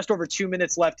 2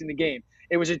 minutes left in the game.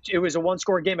 It was a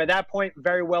 1-score game at that point.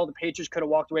 Very well, the Patriots could have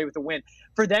walked away with a win.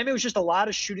 For them, it was just a lot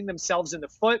of shooting themselves in the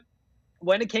foot.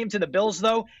 When it came to the Bills,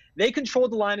 though, they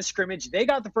controlled the line of scrimmage. They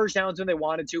got the first downs when they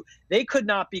wanted to. They could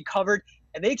not be covered,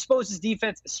 and they exposed his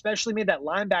defense, especially made that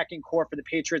linebacking core for the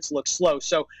Patriots look slow.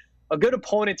 So a good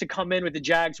opponent to come in with the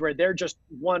Jags, where they're just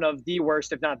one of the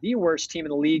worst, if not the worst team in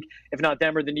the league, if not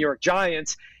them or the New York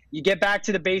Giants. You get back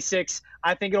to the basics.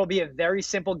 I think it'll be a very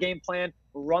simple game plan.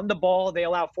 Run the ball. They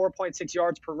allow 4.6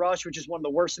 yards per rush, which is one of the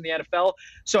worst in the NFL.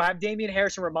 So have Damian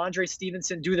Harris and Ramondre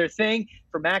Stevenson do their thing.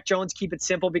 For Mac Jones, keep it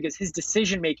simple because his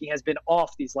decision-making has been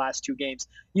off these last 2 games.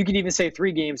 You could even say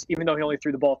 3 games, even though he only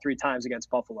threw the ball 3 times against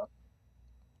Buffalo.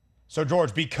 So,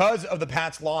 George, because of the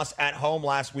Pats' loss at home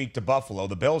last week to Buffalo,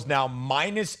 the Bills now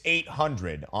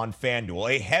 -800 on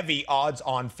FanDuel, a heavy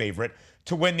odds-on favorite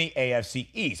to win the AFC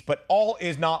East. But all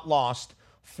is not lost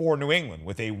for New England.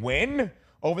 With a win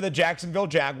over the Jacksonville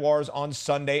Jaguars on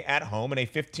Sunday at home and a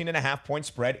 15.5-point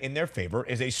spread in their favor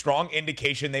is a strong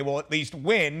indication they will at least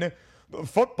win the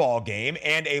football game,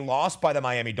 and a loss by the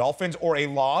Miami Dolphins or a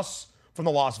loss from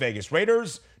the Las Vegas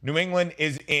Raiders, New England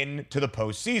is into the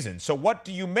postseason. So what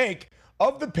do you make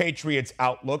of the Patriots'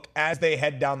 outlook as they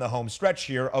head down the home stretch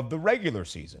here of the regular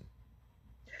season?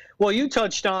 Well, you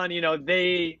touched on,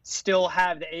 they still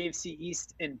have the AFC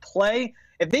East in play.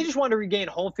 If they just want to regain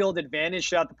home field advantage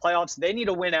throughout the playoffs, they need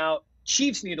to win out.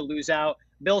 Chiefs need to lose out.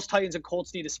 Bills, Titans, and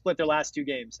Colts need to split their last 2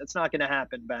 games. That's not going to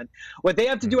happen, Ben. What they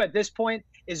have to do at this point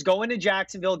is go into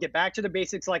Jacksonville, get back to the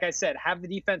basics, like I said, have the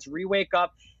defense re-wake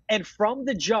up, and from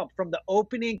the jump, from the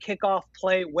opening kickoff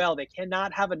play, they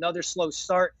cannot have another slow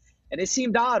start. And it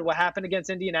seemed odd what happened against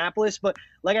Indianapolis. But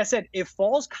like I said, it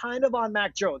falls kind of on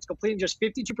Mac Jones, completing just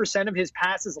 52% of his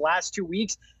passes last 2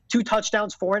 weeks, 2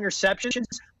 touchdowns, 4 interceptions.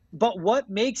 But what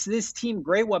makes this team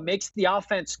great, what makes the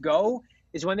offense go,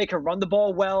 is when they can run the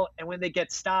ball well and when they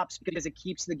get stops, because it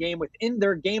keeps the game within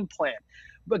their game plan.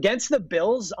 Against the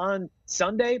Bills on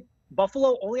Sunday,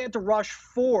 Buffalo only had to rush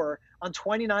 4 on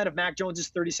 29 of Mac Jones's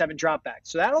 37 dropbacks.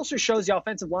 So that also shows the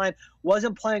offensive line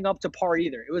wasn't playing up to par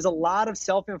either. It was a lot of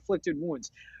self-inflicted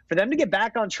wounds. For them to get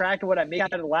back on track to what I made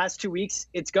out of the last 2 weeks,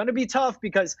 it's going to be tough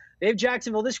because they have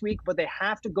Jacksonville this week, but they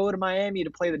have to go to Miami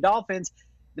to play the Dolphins.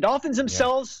 The Dolphins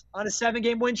themselves on a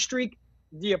 7-game win streak,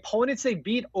 the opponents they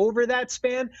beat over that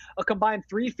span, a combined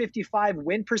 .355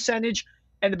 win percentage.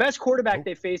 And the best quarterback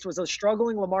they faced was a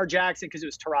struggling Lamar Jackson, because it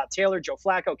was Tyrod Taylor, Joe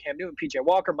Flacco, Cam Newton, P.J.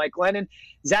 Walker, Mike Glennon,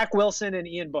 Zach Wilson, and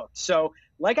Ian Book. So,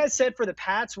 like I said, for the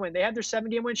Pats, when they had their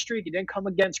 7-game win streak, it didn't come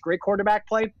against great quarterback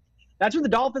play. That's what the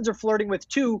Dolphins are flirting with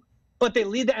too, but they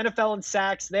lead the NFL in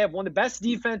sacks. They have one of the best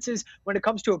defenses when it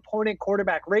comes to opponent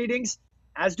quarterback ratings,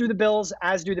 as do the Bills,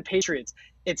 as do the Patriots.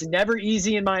 It's never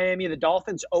easy in Miami. The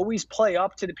Dolphins always play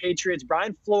up to the Patriots.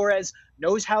 Brian Flores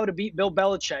knows how to beat Bill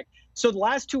Belichick. So the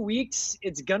last 2 weeks,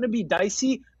 it's going to be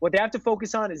dicey. What they have to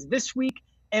focus on is this week,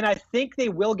 and I think they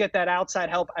will get that outside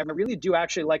help. I really do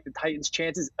actually like the Titans'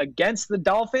 chances against the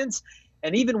Dolphins.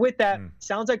 And even with that,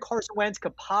 sounds like Carson Wentz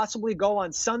could possibly go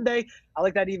on Sunday. I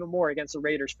like that even more against the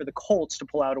Raiders for the Colts to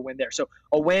pull out a win there. So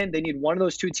a win, they need one of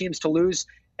those 2 teams to lose,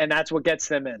 and that's what gets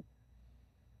them in.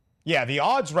 Yeah, the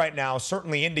odds right now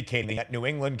certainly indicating that New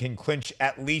England can clinch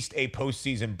at least a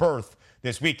postseason berth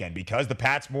this weekend, because the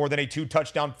Pats more than a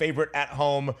 2-touchdown favorite at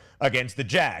home against the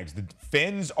Jags. The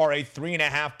Finns are a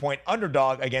 3.5-point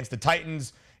underdog against the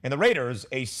Titans, and the Raiders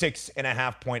a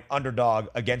 6.5-point underdog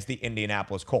against the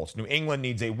Indianapolis Colts. New England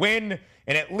needs a win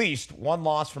and at least one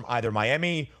loss from either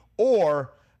Miami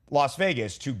or Las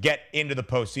Vegas to get into the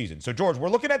postseason. So, George, we're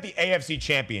looking at the AFC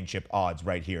Championship odds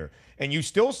right here, and you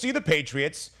still see the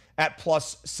Patriots at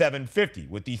plus 750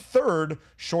 with the third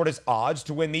shortest odds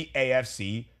to win the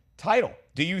AFC title.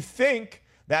 Do you think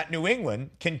that New England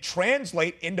can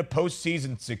translate into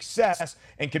postseason success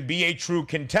and can be a true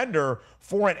contender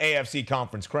for an AFC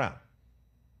conference crown?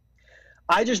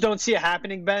 I just don't see it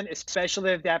happening, Ben,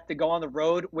 especially if they have to go on the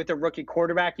road with a rookie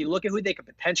quarterback. You look at who they could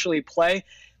potentially play.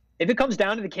 If it comes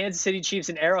down to the Kansas City Chiefs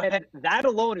and Arrowhead, that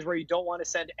alone is where you don't want to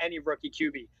send any rookie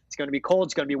QB. It's going to be cold.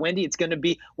 It's going to be windy. It's going to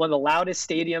be one of the loudest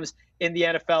stadiums in the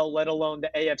NFL, let alone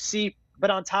the AFC. But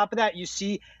on top of that, you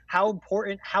see how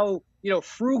important, how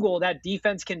frugal that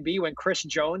defense can be when Chris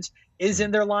Jones is in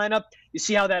their lineup. You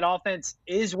see how that offense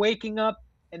is waking up,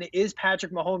 and it is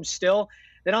Patrick Mahomes still.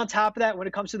 Then on top of that, when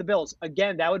it comes to the Bills,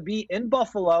 again, that would be in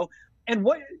Buffalo. And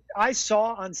what I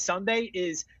saw on Sunday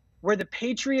is where the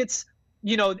Patriots,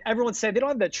 everyone said they don't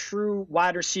have the true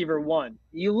wide receiver one.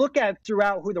 You look at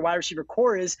throughout who the wide receiver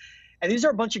core is, and these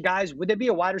are a bunch of guys. Would they be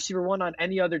a wide receiver one on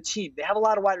any other team? They have a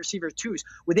lot of wide receiver twos.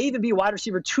 Would they even be wide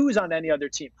receiver twos on any other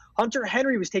team? Hunter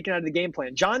Henry was taken out of the game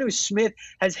plan. Jonnu Smith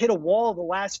has hit a wall the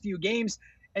last few games,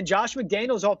 and Josh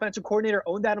McDaniels, offensive coordinator,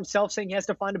 owned that himself, saying he has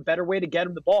to find a better way to get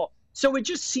him the ball. So it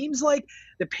just seems like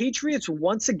the Patriots,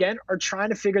 once again, are trying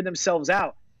to figure themselves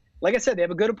out. Like I said, they have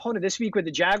a good opponent this week with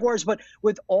the Jaguars, but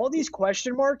with all these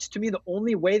question marks, to me, the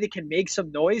only way they can make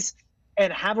some noise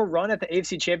and have a run at the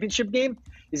AFC Championship game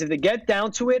is if they get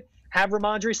down to it, have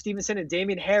Ramondre Stevenson and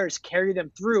Damian Harris carry them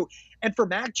through. And for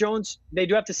Mac Jones, they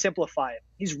do have to simplify it.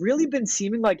 He's really been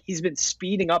seeming like he's been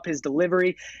speeding up his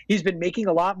delivery. He's been making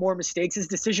a lot more mistakes. His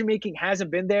decision-making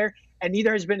hasn't been there, and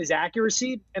neither has been his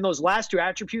accuracy. And those last 2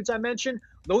 attributes I mentioned,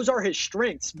 those are his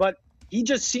strengths. But he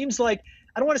just seems like,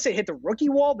 I don't want to say hit the rookie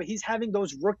wall, but he's having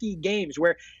those rookie games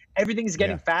where everything's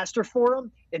getting faster for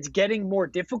him. It's getting more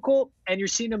difficult, and you're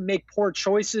seeing him make poor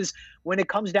choices when it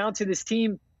comes down to this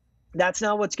team. That's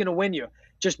not what's going to win you.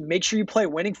 Just make sure you play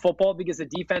winning football because the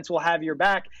defense will have your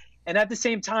back. And at the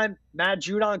same time, Matt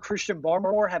Judon and Christian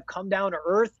Barmore have come down to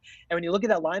earth. And when you look at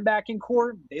that linebacking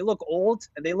core, they look old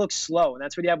and they look slow. And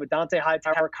that's what you have with Dante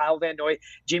Hightower, Kyle Van Noy,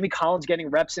 Jamie Collins getting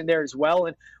reps in there as well.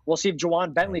 And we'll see if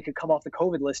Juwan Bentley could come off the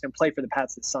COVID list and play for the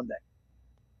Pats this Sunday.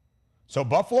 So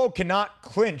Buffalo cannot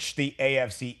clinch the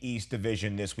AFC East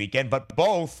division this weekend, but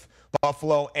both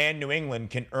Buffalo and New England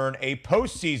can earn a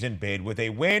postseason bid with a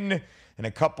win and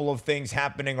a couple of things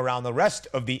happening around the rest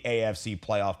of the AFC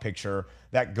playoff picture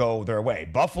that go their way.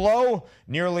 Buffalo,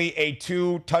 nearly a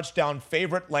 2-touchdown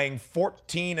favorite, laying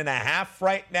 14.5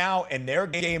 right now in their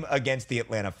game against the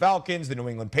Atlanta Falcons. The New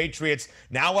England Patriots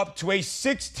now up to a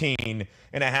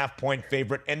 16.5-point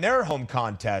favorite in their home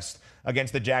contest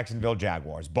against the Jacksonville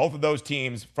Jaguars. Both of those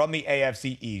teams from the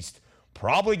AFC East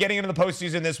probably getting into the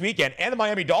postseason this weekend, and the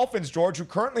Miami Dolphins, George, who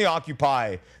currently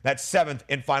occupy that 7th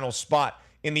and final spot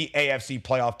in the AFC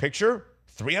playoff picture.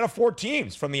 3 out of 4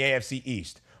 teams from the AFC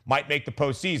East might make the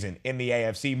postseason in the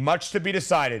AFC, much to be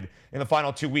decided in the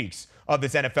final 2 weeks of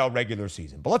this NFL regular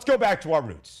season. But let's go back to our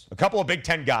roots. A couple of Big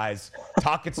Ten guys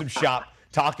talking some shop,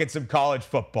 talking some college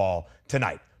football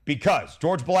tonight. Because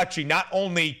George Bilecki, not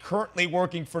only currently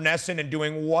working for Nesson and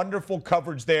doing wonderful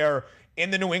coverage there in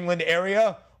the New England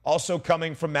area, also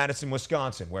coming from Madison,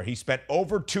 Wisconsin, where he spent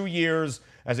over 2 years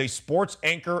as a sports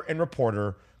anchor and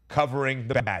reporter covering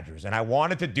the Badgers. And I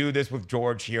wanted to do this with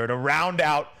George here to round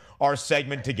out our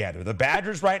segment together. The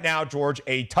Badgers right now, George,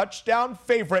 a touchdown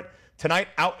favorite tonight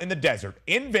out in the desert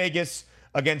in Vegas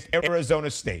against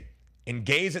Arizona State. And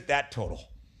gaze at that total.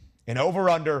 An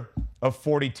over-under of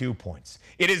 42 points.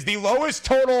 It is the lowest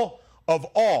total of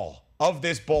all of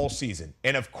this bowl season.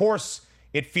 And of course,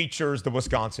 it features the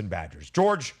Wisconsin Badgers.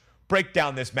 George, break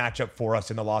down this matchup for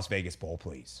us in the Las Vegas Bowl,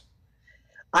 please.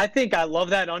 I think I love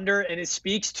that under, and it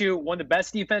speaks to one of the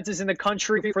best defenses in the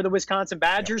country for the Wisconsin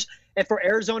Badgers. And for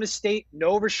Arizona State,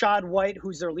 no Rachaad White,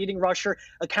 who's their leading rusher,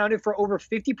 accounted for over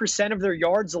 50% of their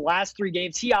yards the last 3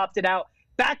 games. He opted out.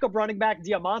 Backup running back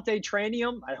Diamante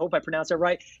Tranium, I hope I pronounced that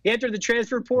right, he entered the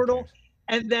transfer portal. Okay.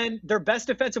 And then their best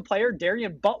defensive player,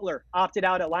 Darian Butler, opted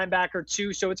out at linebacker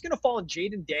too. So it's going to fall on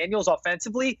Jaden Daniels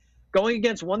offensively. Going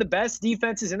against one of the best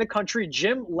defenses in the country,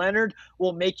 Jim Leonard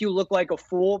will make you look like a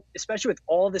fool, especially with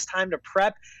all this time to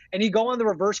prep. And you go on the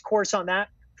reverse course on that.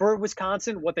 For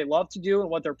Wisconsin, what they love to do and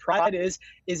what their pride is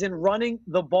in running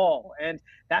the ball. And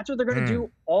that's what they're going to do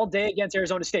all day against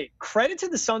Arizona State. Credit to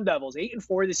the Sun Devils,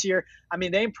 8-4 this year. I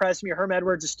mean, they impressed me. Herm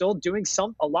Edwards is still doing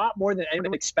a lot more than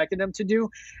anyone expected them to do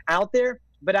out there.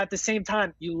 But at the same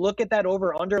time, you look at that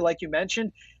over-under, like you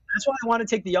mentioned, that's why I want to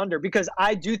take the under, because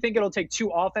I do think it'll take 2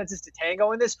 offenses to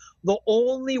tango in this. The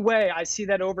only way I see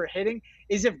that over hitting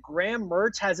is if Graham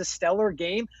Mertz has a stellar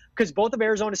game, because both of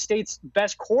Arizona State's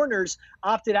best corners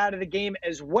opted out of the game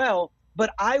as well.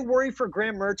 But I worry for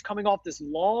Graham Mertz coming off this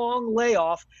long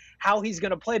layoff, how he's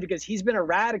going to play, because he's been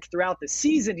erratic throughout the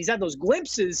season. He's had those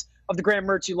glimpses of the Graham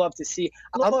Mertz you love to see.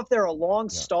 I don't know if they're a long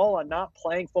stall on not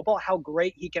playing football, how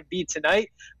great he can be tonight,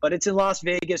 but it's in Las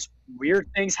Vegas. Weird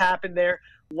things happen there.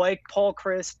 Like Paul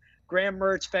Christ, Graham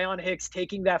Mertz, Faion Hicks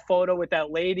taking that photo with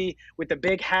that lady with the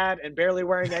big hat and barely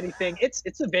wearing anything.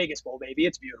 It's a Vegas Bowl, baby.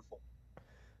 It's beautiful.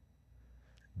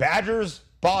 Badgers,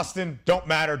 Boston, don't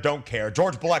matter, don't care.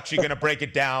 George Bilecki going to break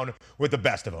it down with the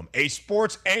best of them. A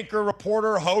sports anchor,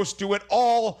 reporter, host, do it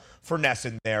all for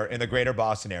Nesson there in the greater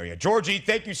Boston area. Georgie,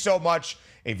 thank you so much.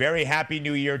 A very happy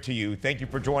new year to you. Thank you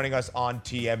for joining us on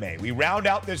TMA. We round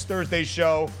out this Thursday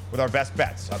show with our best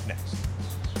bets up next.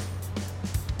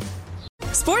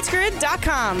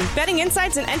 SportsGrid.com. Betting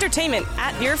insights and entertainment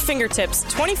at your fingertips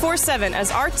 24/7 as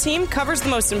our team covers the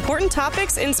most important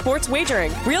topics in sports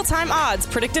wagering. Real-time odds,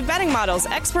 predictive betting models,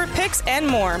 expert picks, and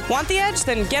more. Want the edge?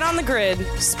 Then get on the grid.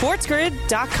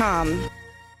 SportsGrid.com.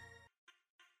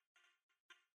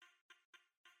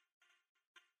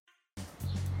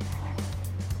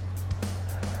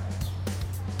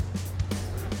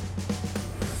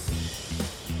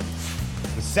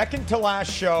 Second to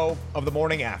last show of the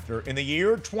morning after in the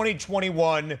year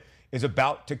 2021 is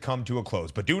about to come to a close.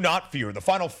 But do not fear. The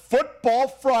final Football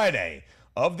Friday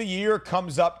of the year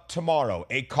comes up tomorrow.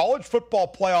 A college football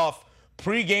playoff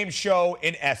pregame show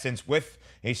in essence with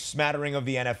a smattering of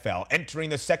the NFL, entering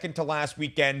the second to last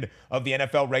weekend of the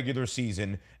NFL regular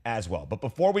season as well. But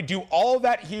before we do all of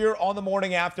that here on the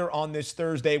morning after on this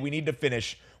Thursday, we need to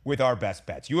finish with our best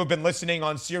bets. You have been listening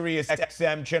on Sirius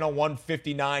XM channel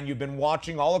 159. You've been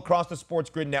watching all across the Sports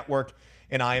Grid Network,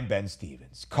 and I am Ben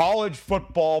Stevens. College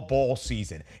football bowl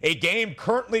season. A game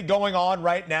currently going on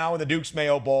right now in the Duke's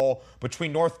Mayo Bowl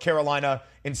between North Carolina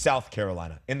and South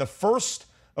Carolina. In the first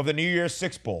of the New Year's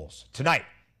Six Bowls, tonight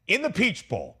in the Peach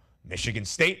Bowl, Michigan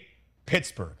State,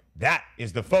 Pittsburgh. That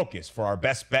is the focus for our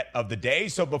best bet of the day.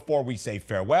 So before we say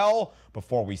farewell,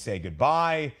 before we say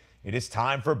goodbye, it is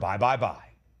time for bye, bye, bye.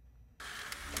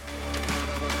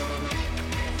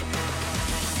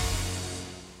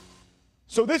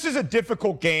 So this is a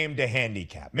difficult game to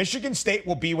handicap. Michigan State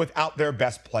will be without their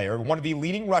best player, one of the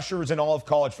leading rushers in all of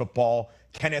college football,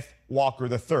 Kenneth Walker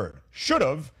III. Should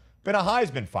have been a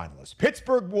Heisman finalist.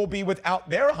 Pittsburgh will be without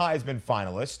their Heisman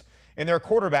finalist and their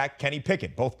quarterback, Kenny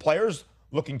Pickett. Both players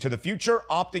looking to the future,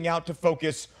 opting out to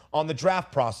focus on the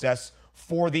draft process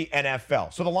for the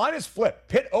NFL. So the line is flipped.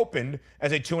 Pitt opened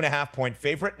as a 2.5-point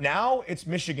favorite. Now it's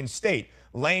Michigan State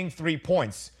laying 3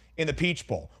 points in the Peach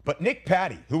Bowl. But Nick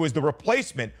Patty, who is the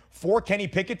replacement for Kenny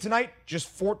Pickett tonight, just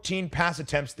 14 pass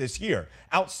attempts this year.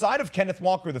 Outside of Kenneth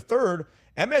Walker III,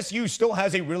 MSU still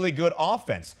has a really good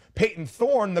offense. Peyton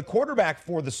Thorne, the quarterback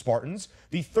for the Spartans,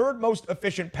 the third most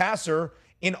efficient passer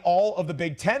in all of the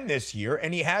Big Ten this year,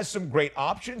 and he has some great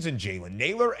options in Jalen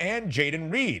Naylor and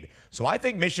Jaden Reed. So I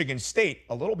think Michigan State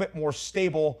a little bit more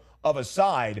stable of a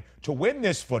side to win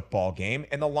this football game,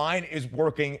 and the line is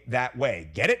working that way.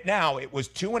 Get it now. It was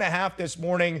 2.5 this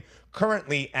morning,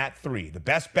 currently at 3. The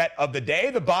best bet of the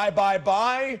day, the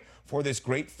buy for this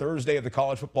great Thursday of the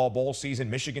college football bowl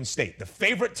season. Michigan State, the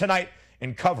favorite tonight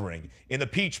in covering in the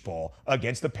Peach Bowl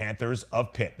against the Panthers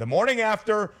of Pitt. The morning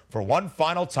after for one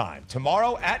final time.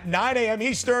 Tomorrow at 9 a.m.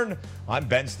 Eastern, I'm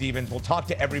Ben Stevens. We'll talk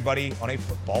to everybody on a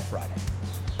Football Friday.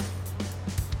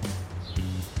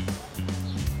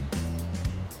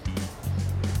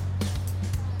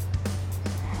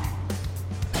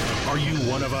 Are you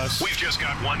one of us? We've just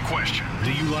got one question.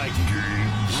 Do you like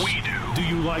games? We do. Do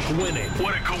you like winning?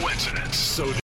 What a coincidence. So